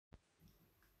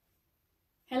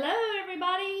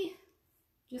everybody.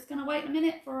 Just gonna wait a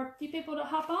minute for a few people to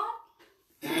hop on.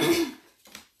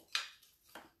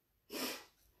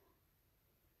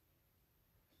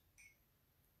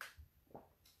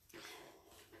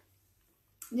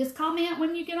 Just comment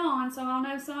when you get on so I'll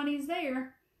know somebody's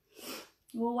there.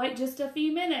 We'll wait just a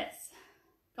few minutes.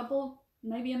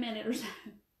 Maybe a minute or so.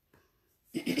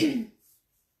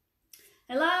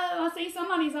 Hello, I see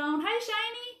somebody's on. Hey,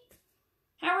 Shani.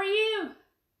 How are you?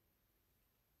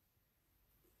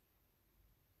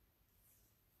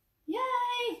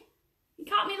 Yay! You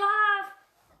caught me live.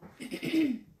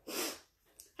 Hey,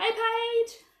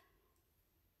 Paige.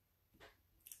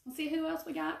 Let's see who else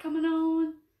we got coming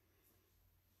on.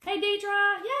 Hey,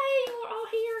 Deidre. Yay, we're all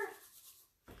here.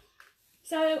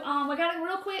 So, we got a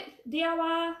real quick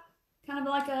DIY, kind of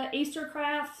like a Easter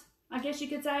craft, I guess you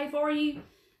could say, for you.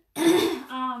 Hey,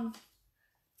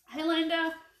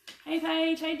 Linda. Hey,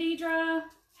 Paige. Hey, Deidre.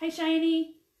 Hey,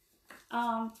 Shani.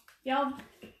 Y'all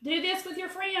do this with your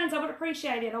friends. I would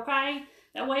appreciate it, okay?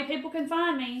 That way people can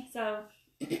find me. So,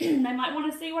 they might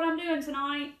want to see what I'm doing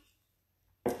tonight.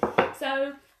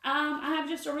 So, I have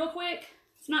just a real quick,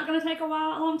 it's not going to take a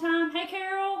long time. Hey,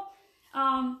 Carol.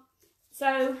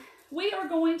 So, we are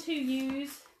going to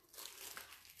use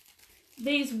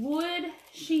these wood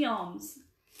shims.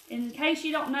 In case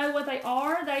you don't know what they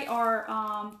are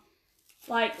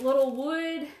like little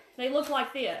wood. They look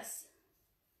like this.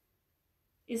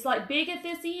 It's like big at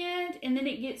this end, and then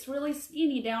it gets really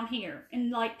skinny down here.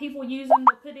 And like people use them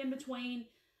to put in between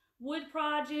wood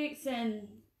projects and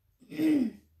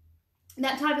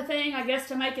that type of thing, I guess,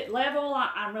 to make it level.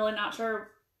 I'm really not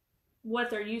sure what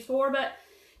they're used for, but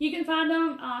you can find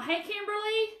them. Hey,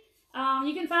 Kimberly.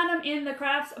 You can find them in the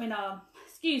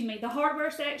the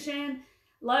hardware section,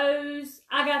 Lowe's.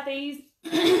 I got these,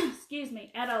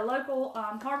 at a local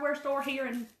hardware store here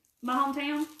in my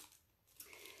hometown.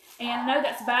 And I know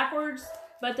that's backwards,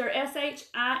 but they're SHIMS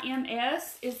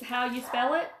is how you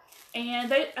spell it.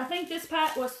 And I think this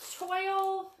pack was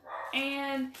 12,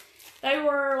 and they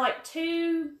were like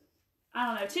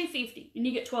 $2.50, and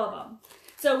you get 12 of them.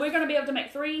 So we're going to be able to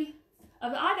make 3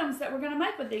 of the items that we're going to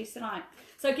make with these tonight.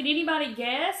 So can anybody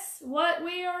guess what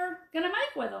we are going to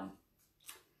make with them?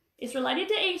 It's related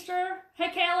to Easter.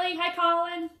 Hey, Kelly. Hey,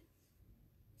 Colin.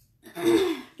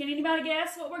 Can anybody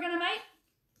guess what we're going to make?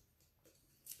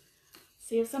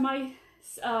 See if somebody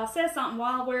says something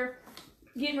while we're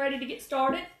getting ready to get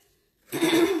started.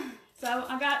 So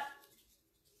I got,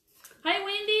 hey,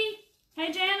 Wendy. Hey,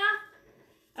 Jana.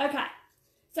 Okay.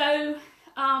 So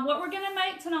what we're going to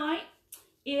make tonight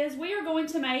is we are going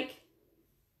to make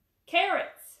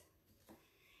carrots.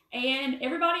 And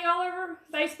everybody all over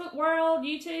Facebook world,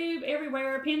 YouTube,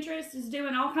 everywhere, Pinterest is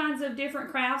doing all kinds of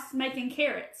different crafts making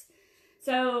carrots.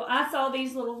 So I saw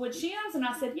these little wood shims and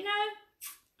I said, you know,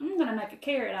 I'm going to make a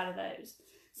carrot out of those.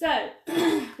 So,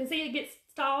 you see it gets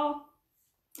tall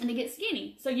and it gets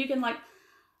skinny. So you can like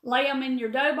lay them in your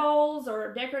dough bowls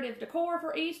or decorative decor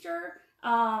for Easter.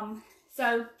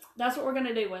 So that's what we're going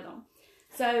to do with them.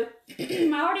 So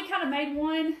I already kind of made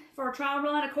one for a trial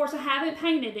run. Of course, I haven't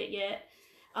painted it yet.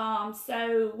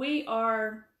 So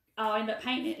I'll end up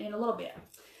painting it in a little bit.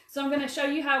 So I'm going to show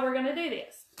you how we're going to do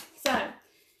this. So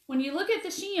when you look at the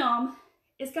shim,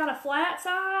 it's got a flat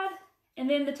side, and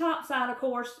then the top side, of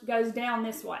course, goes down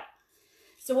this way.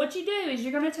 So what you do is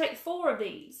you're going to take 4 of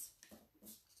these,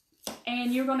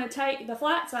 and you're going to take the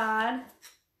flat side,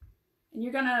 and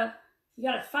you got to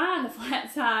find the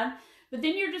flat side, but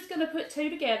then you're just going to put 2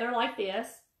 together like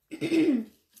this.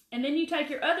 And then you take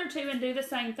your other 2 and do the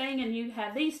same thing, and you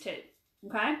have these 2,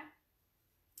 okay?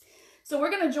 So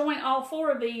we're going to join all 4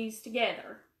 of these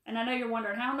together. And I know you're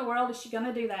wondering, how in the world is she going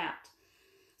to do that?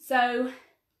 So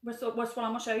what's what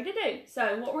I'm going to show you to do.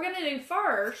 So what we're going to do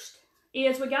first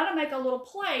is we got to make a little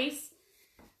place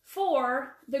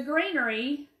for the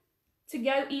greenery to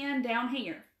go in down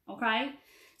here, okay?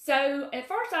 So at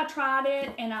first I tried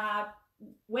it, and I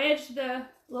wedged the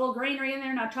little greenery in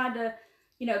there, and I tried to,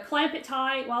 you know, clamp it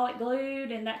tight while it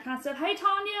glued and that kind of stuff. Hey,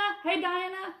 Tanya. Hey,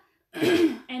 Diana.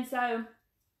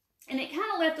 and it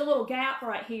kind of left a little gap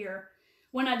right here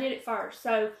when I did it first.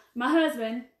 So my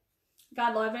husband,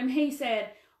 God love him, he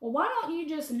said, well, why don't you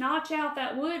just notch out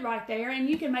that wood right there, and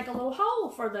you can make a little hole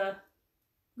for the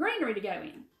greenery to go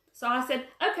in. So I said,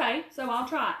 okay, so I'll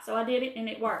try it. So I did it, and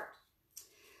it worked.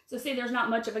 So see, there's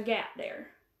not much of a gap there.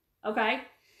 Okay.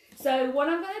 So what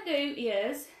I'm going to do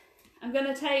is I'm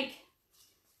going to take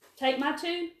my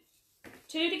two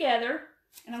together,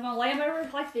 and I'm going to lay them over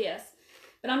like this.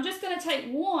 But I'm just going to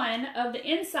take one of the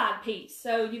inside piece.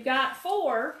 So you've got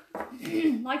 4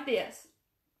 like this.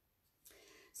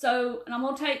 So, and I'm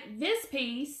going to take this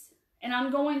piece, and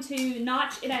I'm going to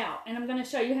notch it out, and I'm going to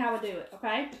show you how to do it,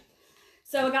 okay?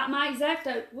 So I got my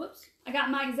X-Acto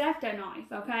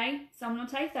knife, okay? So I'm going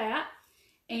to take that,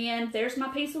 and there's my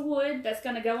piece of wood that's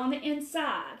going to go on the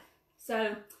inside.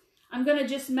 So I'm going to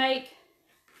just make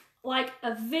like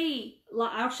a V.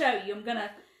 I'll show you. I'm going to,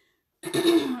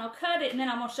 I'll cut it, and then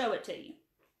I'm going to show it to you.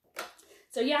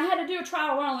 So yeah, I had to do a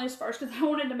trial run on this first because I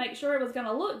wanted to make sure it was going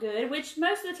to look good, which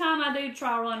most of the time I do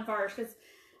trial run first because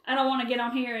I don't want to get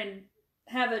on here and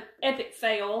have an epic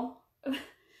fail.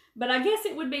 But I guess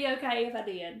it would be okay if I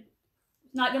did.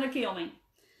 It's not going to kill me.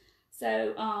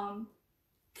 So,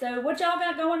 so what y'all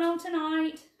got going on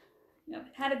tonight? You know,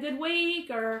 had a good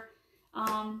week, or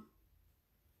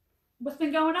what's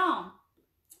been going on?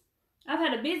 I've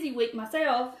had a busy week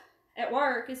myself at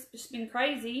work. It's just been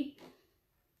crazy.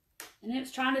 And it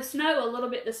was trying to snow a little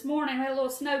bit this morning. I had a little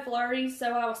snow flurries,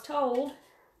 so I was told.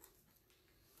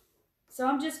 So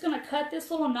I'm just going to cut this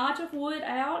little notch of wood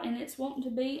out, and it's wanting to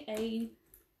be a, you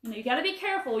know, you got to be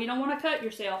careful. You don't want to cut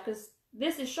yourself because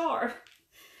this is sharp.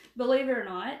 Believe it or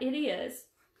not, it is.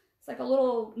 It's like a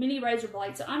little mini razor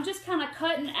blade. So I'm just kind of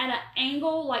cutting at an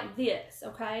angle like this,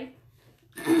 okay?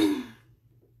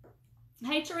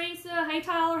 Hey, Teresa. Hey,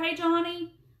 Tyler. Hey,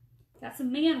 Johnny. Got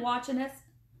some men watching us.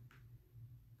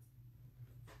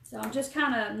 So I'm just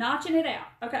kind of notching it out.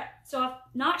 Okay, so I've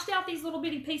notched out these little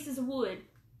bitty pieces of wood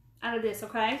out of this,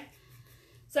 okay?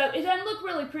 So it doesn't look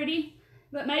really pretty,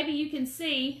 but maybe you can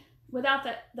see without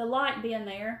the light being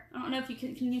there. I don't know if you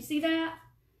can you see that?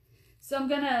 So I'm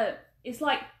gonna, it's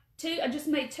like I just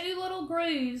made two little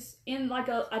grooves in like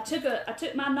I took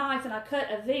my knife and I cut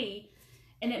a V,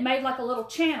 and it made like a little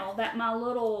channel that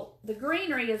the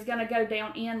greenery is gonna go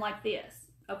down in like this,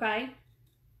 okay?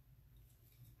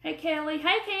 Hey, Kelly.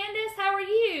 Hey, Candace. How are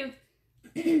you?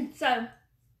 So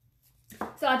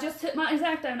I just took my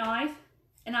X-Acto knife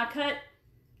and I cut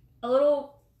a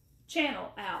little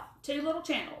channel out. Two little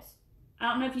channels. I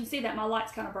don't know if you can see that. My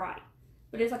light's kind of bright.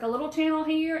 But it's like a little channel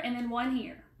here and then one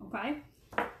here. Okay?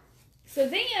 So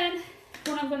then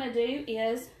what I'm going to do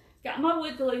is, got my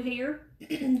wood glue here.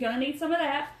 I'm going to need some of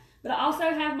that. But I also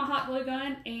have my hot glue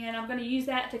gun, and I'm going to use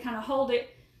that to kind of hold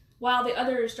it while the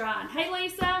other is drying. Hey,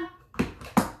 Lisa.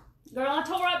 Girl, I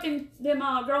tore up them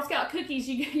Girl Scout cookies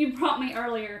you brought me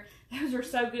earlier. Those are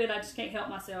so good, I just can't help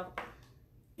myself.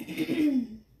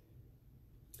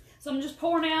 So I'm just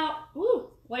pouring out,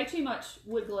 way too much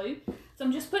wood glue. So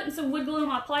I'm just putting some wood glue on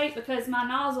my plate because my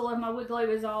nozzle of my wood glue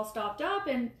is all stopped up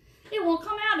and it won't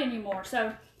come out anymore.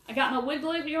 So I got my wood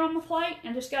glue here on my plate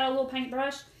and just got a little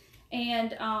paintbrush.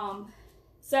 And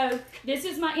so this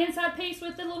is my inside piece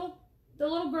with the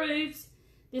little grooves.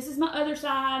 This is my other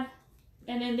side.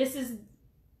 And then this is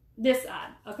this side,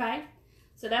 okay?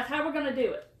 So that's how we're going to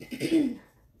do it.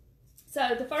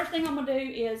 So the first thing I'm going to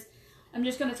do is I'm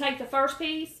just going to take the first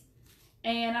piece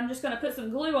and I'm just going to put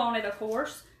some glue on it, of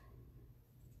course.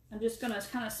 I'm just going to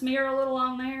kind of smear a little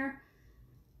on there.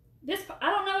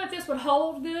 I don't know if this would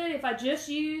hold good if I just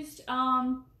used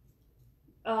hot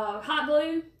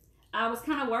glue. I was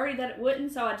kind of worried that it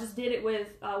wouldn't, so I just did it with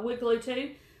wood glue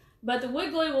too. But the wood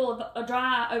glue will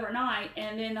dry overnight,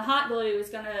 and then the hot glue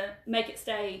is going to make it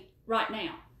stay right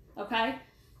now, okay?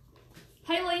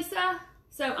 Hey, Lisa.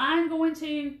 So I'm going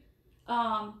to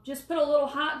just put a little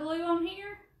hot glue on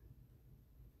here.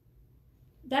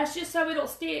 That's just so it'll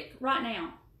stick right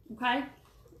now, okay?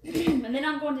 And then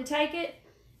I'm going to take it,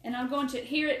 and I'm going to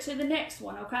adhere it to the next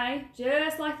one, okay?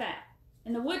 Just like that.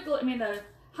 And the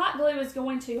hot glue is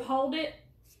going to hold it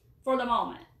for the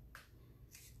moment.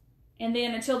 And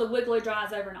then until the wood glue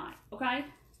dries overnight, okay?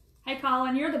 Hey,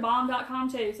 Colin, you're the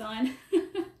bomb.com too, son.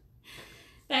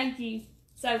 Thank you.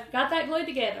 So, got that glued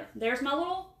together. There's my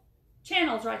little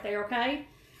channels right there, okay?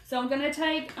 So, I'm going to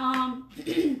take,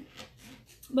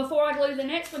 before I glue the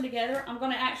next one together, I'm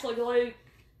going to actually glue,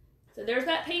 so there's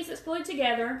that piece that's glued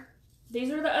together.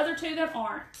 These are the other two that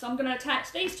aren't. So, I'm going to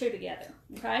attach these two together,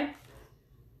 okay?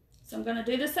 So, I'm going to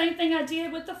do the same thing I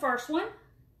did with the first one.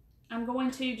 I'm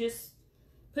going to just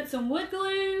put some wood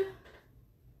glue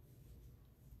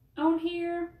on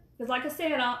here. Because like I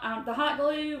said, the hot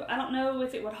glue, I don't know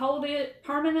if it would hold it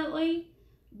permanently.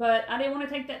 But I didn't want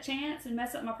to take that chance and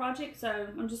mess up my project. So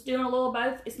I'm just doing a little of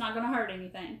both. It's not going to hurt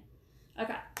anything.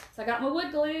 Okay. So I got my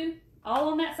wood glue all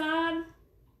on that side.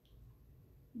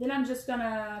 Then I'm just going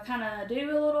to kind of do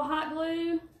a little hot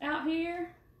glue out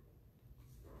here.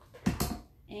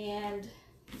 And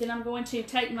then I'm going to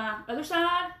take my other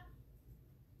side.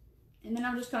 And then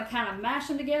I'm just going to kind of mash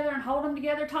them together and hold them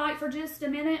together tight for just a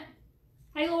minute.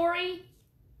 Hey, Lori.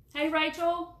 Hey,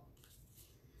 Rachel.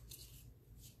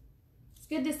 It's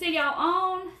good to see y'all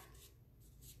on.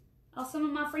 Some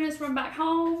of my friends from back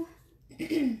home.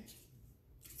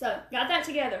 So, got that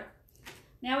together.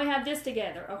 Now we have this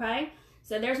together, okay?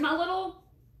 So there's my little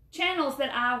channels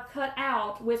that I've cut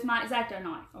out with my X-Acto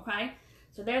knife, okay?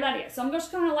 So there that is. So I'm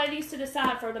just going to lay these to the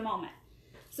side for the moment.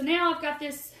 So now I've got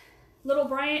this little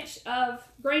branch of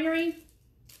greenery.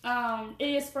 It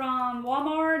is from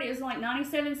Walmart. It was like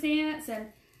 97 cents, and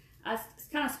it's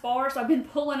kind of sparse. I've been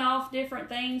pulling off different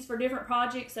things for different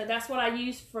projects, so that's what I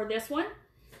used for this one,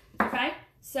 okay?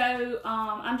 So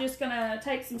I'm just going to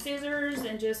take some scissors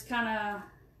and just kind of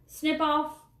snip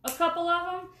off a couple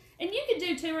of them. And you could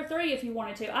do 2 or 3 if you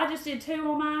wanted to. I just did 2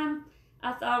 on mine.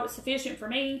 I thought it was sufficient for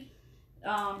me.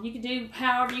 You could do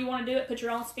however you want to do it. Put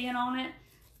your own spin on it.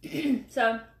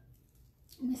 So,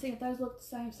 let me see if those look the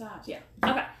same size. Yeah.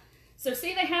 Okay. So,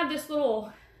 see they have this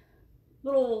little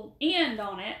end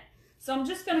on it. So, I'm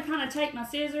just going to kind of take my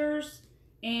scissors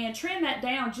and trim that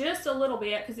down just a little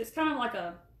bit, because it's kind of like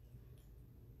the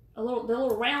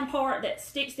little round part that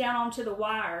sticks down onto the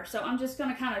wire. So, I'm just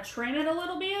going to kind of trim it a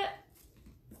little bit,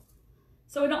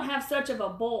 so we don't have such of a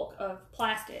bulk of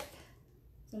plastic.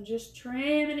 So I'm just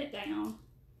trimming it down.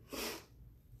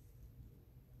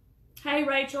 Hey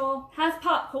Rachel, how's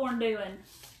popcorn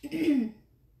doing?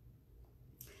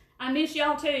 I miss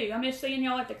y'all too. I miss seeing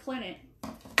y'all at the clinic.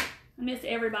 I miss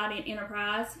everybody at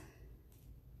Enterprise.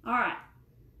 Alright.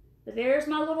 But there's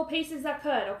my little pieces I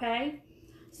cut, okay?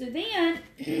 So then,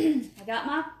 I got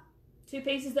my 2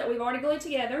 pieces that we've already glued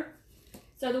together.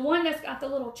 So the one that's got the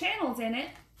little channels in it,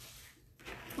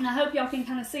 and I hope y'all can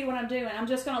kind of see what I'm doing. I'm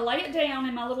just going to lay it down,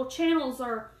 and my little channels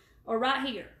are right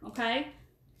here, okay?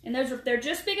 And they're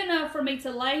just big enough for me to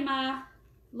lay my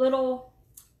little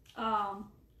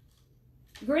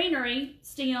greenery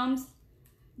stems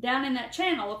down in that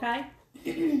channel, okay?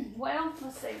 Well,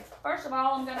 let's see. First of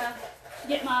all, I'm going to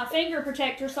get my finger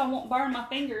protector so I won't burn my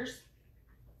fingers.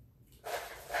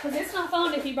 Because it's not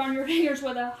fun if you burn your fingers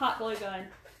with a hot glue gun.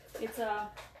 It's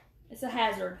a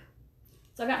hazard.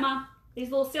 So I got these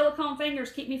little silicone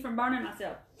fingers keep me from burning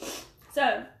myself.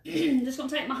 So, I'm just going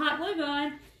to take my hot glue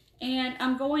gun, and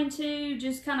I'm going to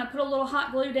just kind of put a little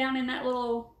hot glue down in that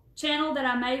little channel that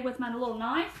I made with my little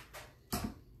knife.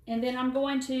 And then I'm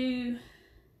going to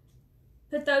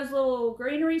put those little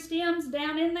greenery stems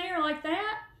down in there like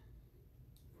that.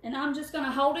 And I'm just going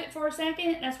to hold it for a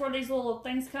second. That's where these little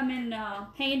things come in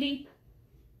handy.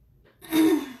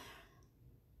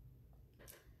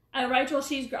 Oh, Rachel,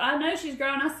 I know she's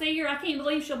growing. I see her. I can't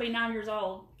believe she'll be 9 years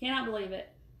old. Cannot believe it.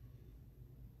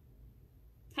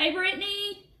 Hey,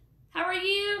 Brittany. How are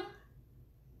you?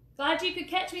 Glad you could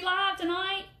catch me live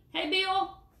tonight. Hey,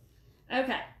 Bill.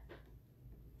 Okay.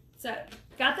 So,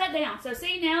 got that down. So,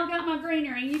 see, now I've got my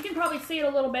greenery. You can probably see it a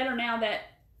little better now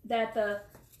that the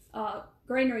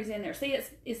greenery's in there. See,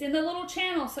 it's in the little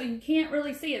channel, so you can't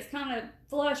really see. It's kind of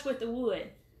flush with the wood.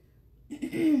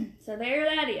 So, there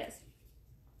that is.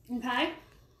 Okay,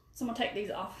 so I'm gonna take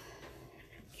these off.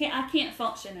 I can't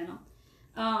function in them.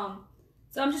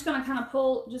 So I'm just gonna kind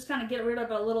of get rid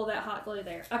of a little of that hot glue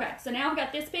there. Okay, so now I've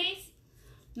got this piece,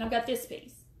 and I've got this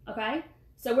piece. Okay,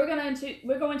 so we're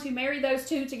going to marry those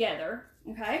 2 together.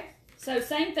 Okay, so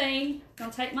same thing. I'm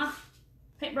gonna take my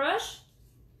paintbrush,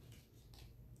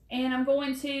 and I'm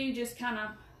going to just kind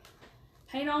of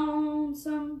paint on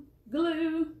some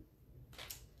glue.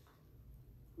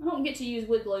 I don't get to use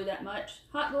wood glue that much.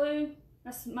 Hot glue,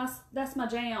 that's my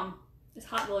jam. It's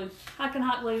hot glue. I can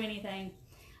hot glue anything.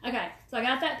 Okay, so I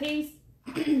got that piece.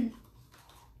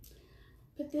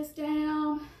 Put this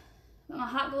down. Put my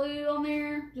hot glue on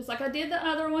there, just like I did the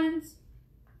other ones.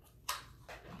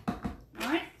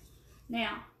 Alright,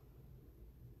 now.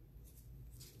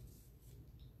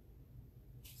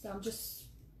 So I'm just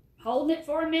holding it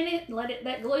for a minute, let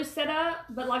that glue set up.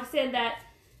 But like I said, that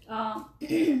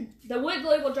the wood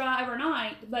glue will dry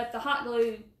overnight, but the hot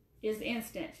glue is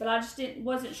instant. But I just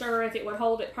wasn't sure if it would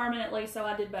hold it permanently, so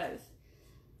I did both.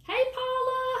 Hey,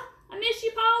 Paula! I miss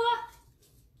you,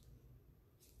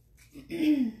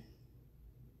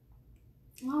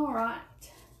 Paula! All right.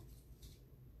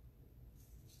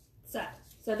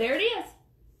 So there it is.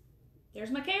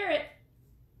 There's my carrot.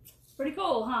 It's pretty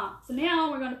cool, huh? So now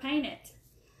we're going to paint it.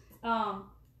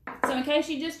 So in case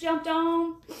you just jumped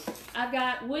on, I've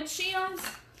got wood shims.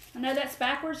 I know that's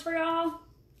backwards for y'all.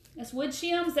 That's wood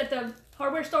shims at the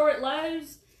hardware store at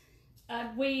Lowe's. I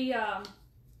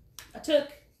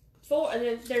took 4,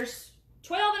 there's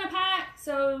 12 in a pack,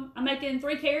 so I'm making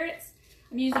 3 carrots.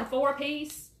 I'm using 4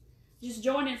 apiece, just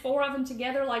joining 4 of them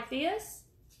together like this.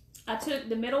 I took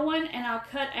the middle one and I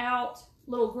cut out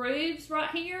little grooves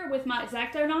right here with my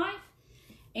X-Acto knife.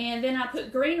 And then I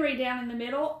put greenery down in the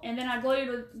middle, and then I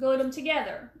glued them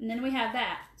together. And then we have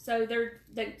that. So they're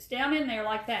down in there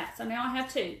like that. So now I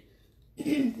have two.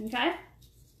 Okay?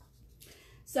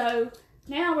 So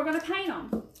now we're going to paint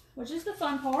them, which is the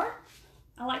fun part.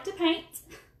 I like to paint.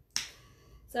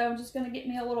 So I'm just going to get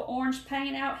me a little orange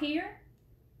paint out here.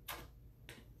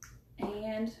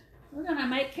 And we're going to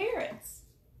make carrots.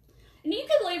 And you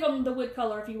could leave them the wood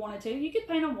color if you wanted to. You could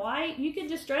paint them white. You could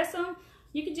distress them.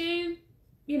 You could do,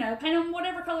 you know, paint them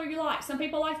whatever color you like. Some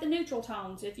people like the neutral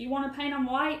tones. If you want to paint them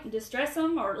white and distress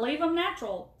them or leave them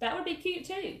natural, that would be cute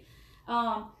too.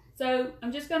 So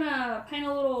I'm just going to paint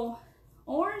a little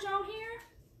orange on here.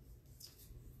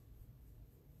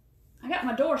 I got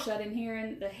my door shut in here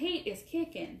and the heat is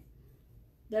kicking.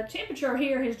 The temperature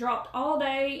here has dropped all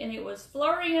day and it was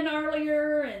flurrying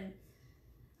earlier, and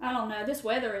I don't know, this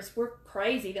weather is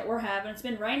crazy that we're having. It's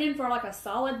been raining for like a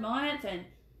solid month, and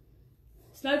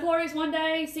snow flurries one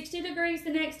day, 60 degrees the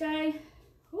next day.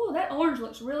 Ooh, that orange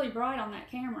looks really bright on that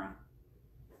camera.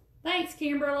 Thanks,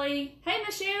 Kimberly. Hey,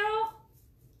 Michelle.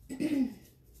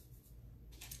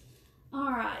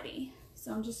 Alrighty,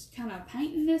 so I'm just kind of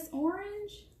painting this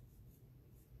orange.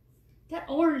 That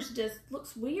orange just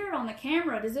looks weird on the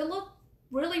camera. Does it look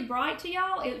really bright to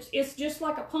y'all? It's just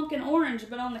like a pumpkin orange,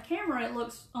 but on the camera it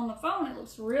looks, on the phone it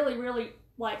looks really, really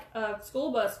like a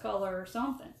school bus color or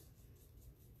something.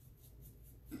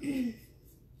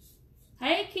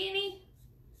 Hey, Kenny.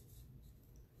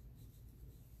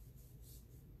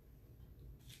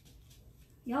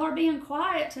 Y'all are being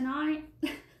quiet tonight.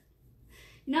 You're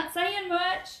not saying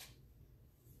much.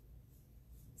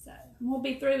 So, we'll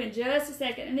be through in just a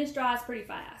second, and this dries pretty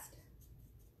fast.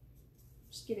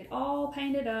 Just get it all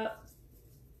painted up.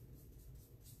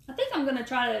 I think I'm gonna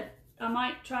I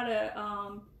might try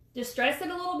to distress it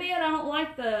a little bit. I don't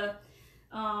like the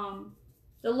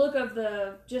look of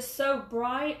the just so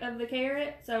bright of the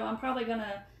carrot, so I'm probably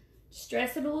gonna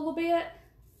distress it a little bit.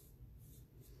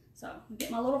 So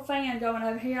get my little fan going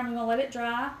over here. I'm gonna let it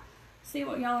dry. See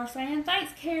what y'all are saying.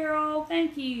 Thanks, Carol.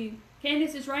 Thank you.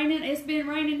 Candace, is raining. It's been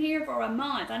raining here for a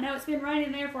month. I know it's been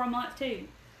raining there for a month too.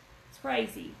 It's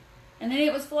crazy. And then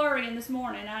it was flurrying this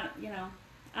morning. I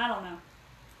don't know.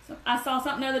 So I saw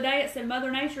something the other day. It said Mother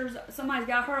Nature's, somebody's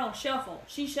got her on shuffle.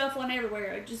 She's shuffling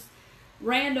everywhere. It just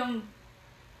random,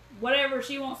 whatever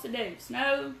she wants to do.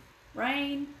 Snow,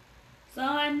 rain,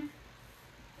 sun.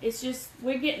 It's just,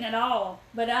 we're getting it all.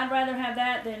 But I'd rather have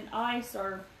that than ice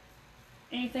or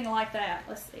anything like that.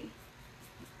 Let's see.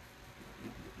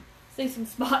 See some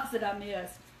spots that I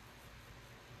missed.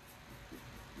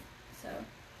 So,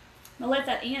 I'm going to let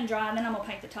that end dry, and then I'm going to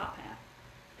paint the top half.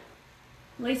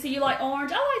 Lisa, you like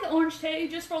orange? I like the orange too,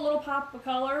 just for a little pop of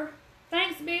color.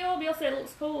 Thanks, Bill. Bill said it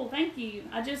looks cool. Thank you.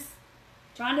 I just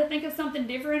trying to think of something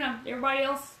different. Everybody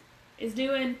else is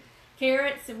doing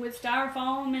carrots with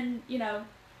styrofoam, and, you know,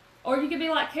 or you could be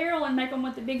like Carol and make them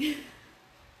with the big,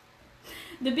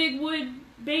 the big wood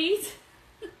beads.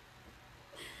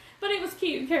 But it was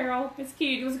cute, Carol. It's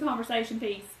cute. It was a conversation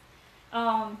piece.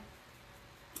 So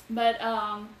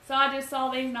I just saw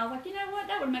these and I was like, you know what?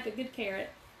 That would make a good carrot.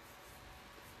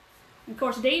 And of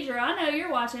course, Deidre, I know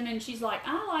you're watching, and she's like,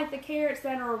 I like the carrots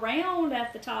that are round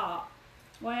at the top.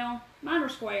 Well, mine are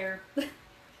square.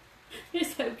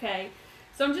 It's okay.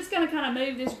 So I'm just going to kind of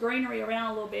move this greenery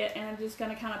around a little bit, and I'm just going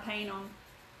to kind of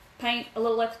paint a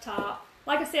little at the top.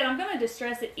 Like I said, I'm going to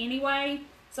distress it anyway,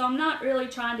 so I'm not really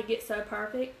trying to get so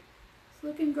perfect.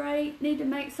 Looking great. Need to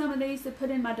make some of these to put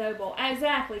in my dough bowl.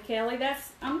 Exactly, Kelly.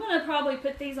 I'm going to probably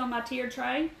put these on my tiered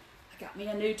tray. I got me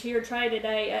a new tiered tray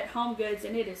today at Home Goods,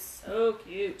 and it is so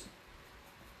cute.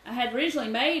 I had originally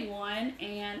made one,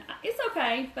 and it's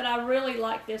okay, but I really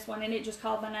like this one, and it just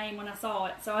called my name when I saw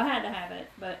it, so I had to have it.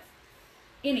 But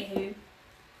anywho.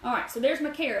 Alright, so there's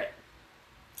my carrot.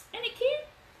 Isn't it cute?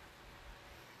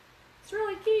 It's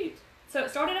really cute. So it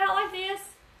started out like this.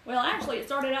 Well, actually, it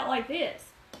started out like this.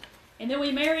 And then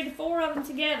we married 4 of them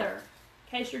together,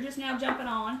 in case you're just now jumping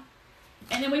on.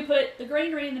 And then we put the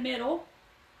greenery in the middle,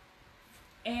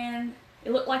 and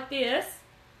it looked like this.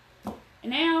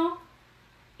 And now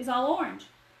it's all orange.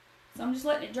 So I'm just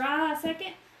letting it dry a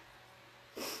second.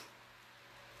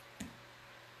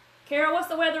 Carol, what's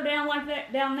the weather down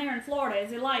there in Florida?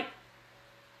 Is it like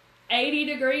 80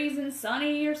 degrees and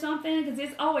sunny or something? Because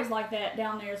it's always like that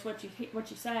down there is what you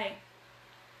say.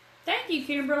 Thank you,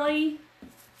 Kimberly.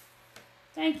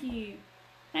 Thank you.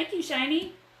 Thank you,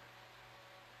 Shani.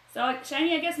 So,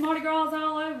 Shani, I guess Mardi Gras is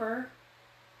all over.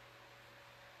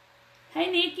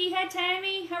 Hey, Nikki. Hey,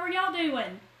 Tammy. How are y'all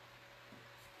doing?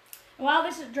 While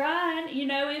this is drying, you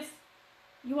know, if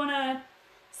you want to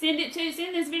send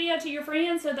this video to your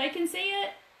friends so they can see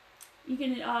it, you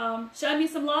can show me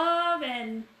some love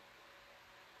and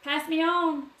pass me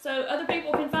on so other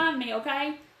people can find me,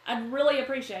 okay? I'd really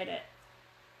appreciate it.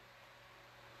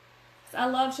 So I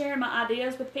love sharing my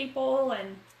ideas with people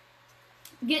and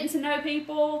getting to know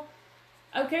people.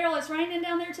 Oh, Carol, it's raining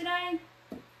down there today?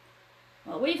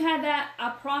 Well, we've had that, I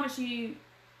promise you,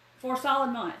 for a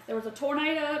solid month. There was a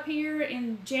tornado up here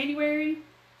in January,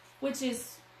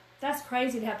 that's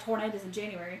crazy to have tornadoes in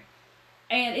January.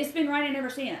 And it's been raining ever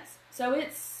since. So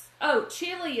it's,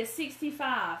 chilly is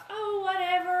 65. Oh,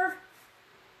 whatever.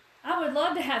 I would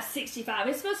love to have 65.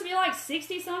 It's supposed to be like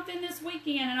 60-something this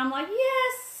weekend. And I'm like,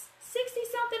 yes,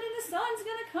 60-something and the sun's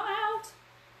going to come out.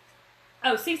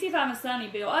 Oh, 65 and sunny,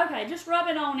 Bill. Okay, just rub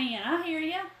it on in. I hear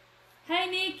you. Hey,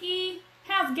 Nikki.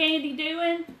 How's Gandy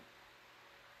doing?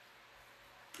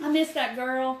 I missed that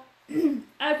girl.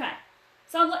 Okay.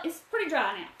 So it's pretty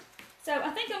dry now. So I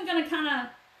think I'm going to kind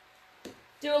of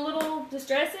do a little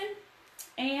distressing.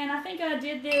 And I think I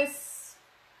did this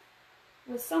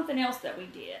with something else that we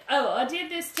did. Oh, I did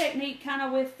this technique kind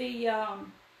of with the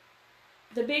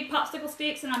big popsicle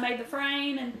sticks, and I made the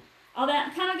frame and all that.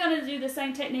 I'm kind of going to do the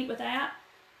same technique with that.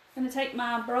 I'm going to take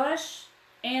my brush,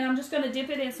 and I'm just going to dip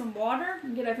it in some water.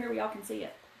 And get over here where y'all can see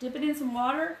it. Dip it in some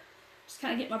water. Just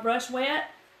kind of get my brush wet.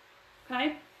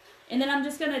 Okay? And then I'm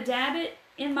just going to dab it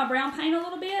in my brown paint a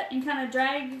little bit and kind of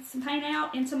drag some paint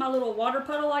out into my little water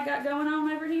puddle I got going on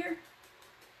over here.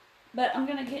 But I'm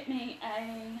going to get me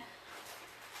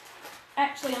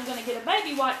actually I'm going to get a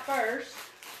baby wipe first.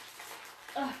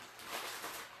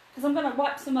 Because I'm going to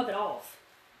wipe some of it off.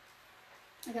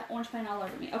 I got orange paint all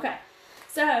over me. Okay.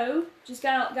 So, just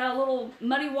got a little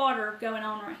muddy water going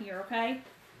on right here, okay?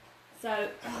 So,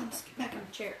 let's get back on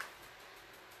the chair.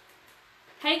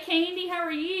 Hey, Candy, how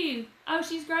are you? Oh,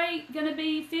 she's great. Gonna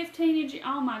be 15 in June.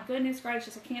 Oh, my goodness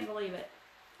gracious. I can't believe it.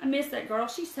 I miss that girl.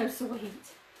 She's so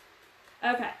sweet.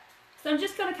 Okay. So, I'm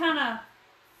just gonna kind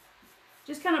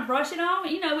of brush it on.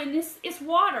 You know, and it's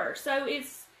water. So,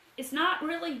 it's not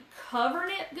really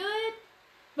covering it good.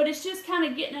 But it's just kind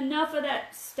of getting enough of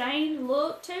that stained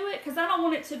look to it. Because I don't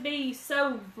want it to be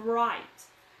so bright.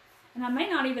 And I may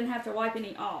not even have to wipe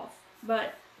any off.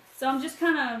 But, so I'm just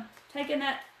kind of taking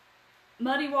that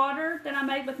muddy water that I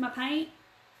made with my paint.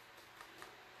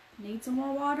 Need some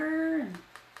more water. And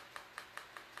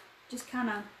just kind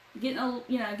of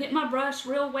getting my brush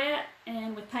real wet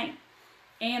and with paint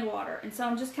and water. And so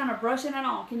I'm just kind of brushing it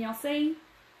on. Can y'all see?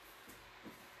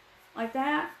 Like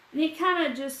that. And it kind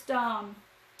of just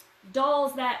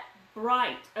dulls that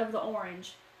bright of the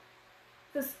orange.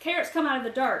 Because carrots come out of the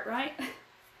dirt, right?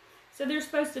 So they're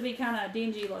supposed to be kind of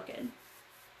dingy looking.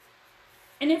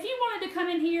 And if you wanted to come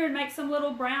in here and make some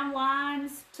little brown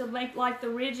lines to make like the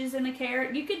ridges in the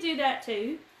carrot, you could do that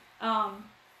too.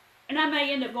 And I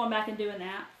may end up going back and doing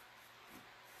that.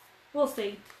 We'll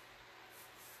see.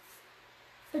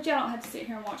 But y'all don't have to sit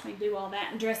here and watch me do all that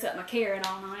and dress up my carrot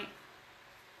all night.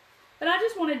 But I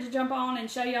just wanted to jump on and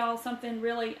show y'all something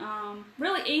really,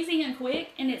 really easy and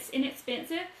quick, and it's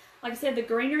inexpensive. Like I said, the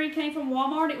greenery came from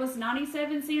Walmart. It was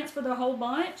 97 cents for the whole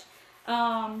bunch.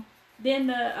 Then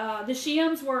the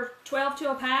shims were 12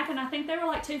 to a pack, and I think they were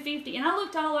like $2.50. And I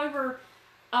looked all over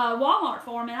Walmart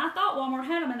for them, and I thought Walmart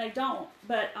had them, and they don't.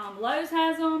 But Lowe's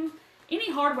has them.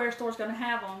 Any hardware store's going to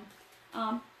have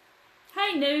them.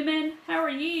 Hey, Newman, how are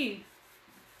you?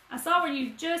 I saw where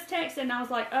you just texted, and I was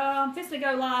like, I'm fixing to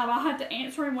go live. I'll have to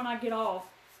answer him when I get off.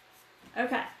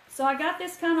 Okay, so I got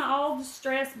this kind of all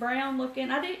distressed brown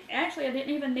looking. I didn't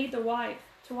even need the wipe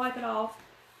to wipe it off.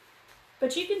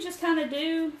 But you can just kind of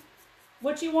do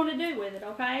what you want to do with it,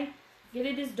 okay? Get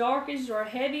it as dark as or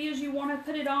heavy as you want to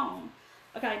put it on.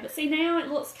 Okay, but see now it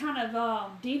looks kind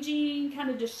of dingy, kind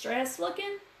of distressed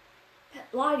looking. That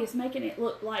light is making it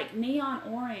look like neon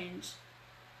orange.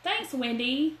 Thanks,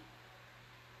 Wendy.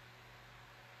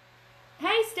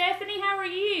 Hey, Stephanie, how are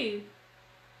you?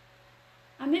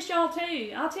 I miss y'all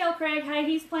too. I'll tell Craig, hey,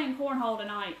 he's playing cornhole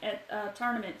tonight at a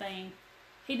tournament thing.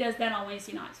 He does that on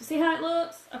Wednesday nights. You see how it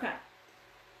looks? Okay.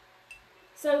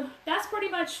 So that's pretty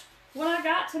much what I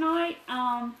got tonight.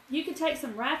 You could take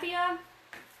some raffia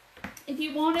if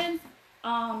you wanted.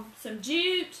 Some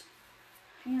jute.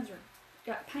 Hands are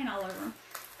got paint all over them.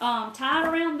 Tie it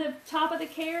around the top of the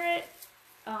carrot.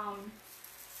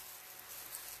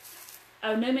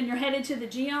 Oh, Newman, you're headed to the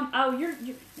gym? Oh, you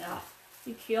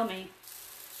kill me.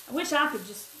 I wish I could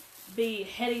just be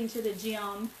heading to the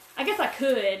gym. I guess I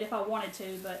could if I wanted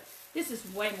to, but this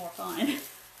is way more fun.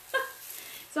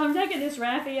 So I'm taking this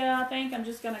raffia. I think I'm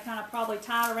just going to kind of probably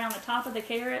tie it around the top of the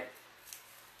carrot.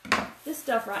 This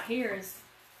stuff right here is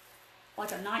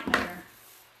like a nightmare.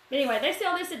 But anyway, they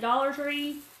sell this at Dollar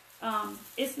Tree.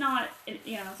 It's not,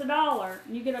 you know, it's $1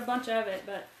 and you get a bunch of it.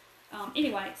 But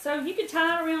anyway, so you could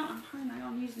tie it around. I'm probably not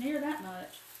going to use near that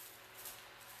much.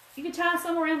 You could tie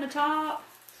some around the top.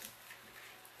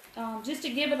 Just to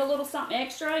give it a little something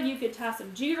extra. You could tie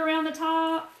some jute around the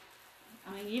top.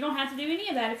 I mean, you don't have to do any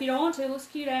of that if you don't want to. It looks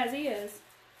cute as is.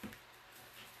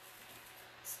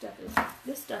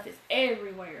 This stuff is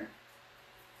everywhere.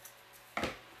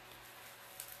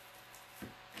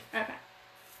 Okay.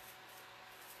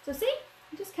 So see,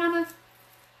 just kind of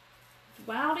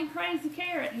wild and crazy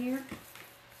carrot here.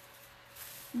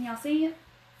 Can y'all see it?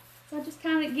 So it just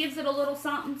kind of gives it a little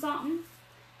something, something.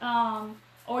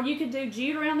 Or you could do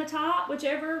jute around the top,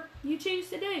 whichever you choose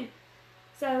to do.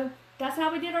 So that's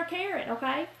how we did our carrot,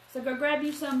 okay? So go grab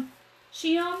you some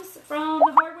shims from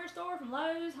the hardware store, from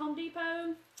Lowe's, Home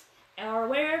Depot, or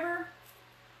wherever.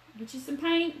 Get you some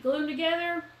paint, glue them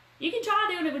together. You can try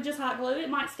doing it with just hot glue. It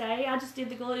might stay. I just did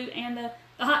the glue and the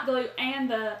hot glue and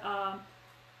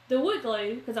the wood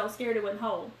glue because I was scared it wouldn't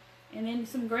hold. And then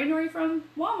some greenery from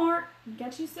Walmart.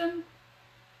 Got you some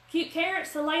cute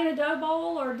carrots to lay in a dough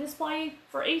bowl or display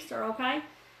for Easter, okay?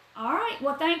 All right.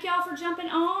 Well, thank y'all for jumping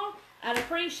on. I'd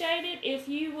appreciate it if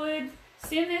you would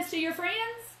send this to your friends.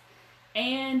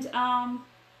 And I'd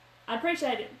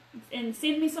appreciate it. And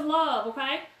send me some love,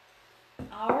 okay?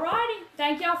 Alrighty,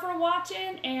 thank y'all for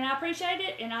watching, and I appreciate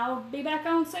it, and I'll be back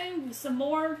on soon with some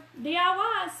more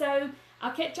DIYs, so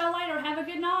I'll catch y'all later. Have a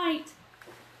good night.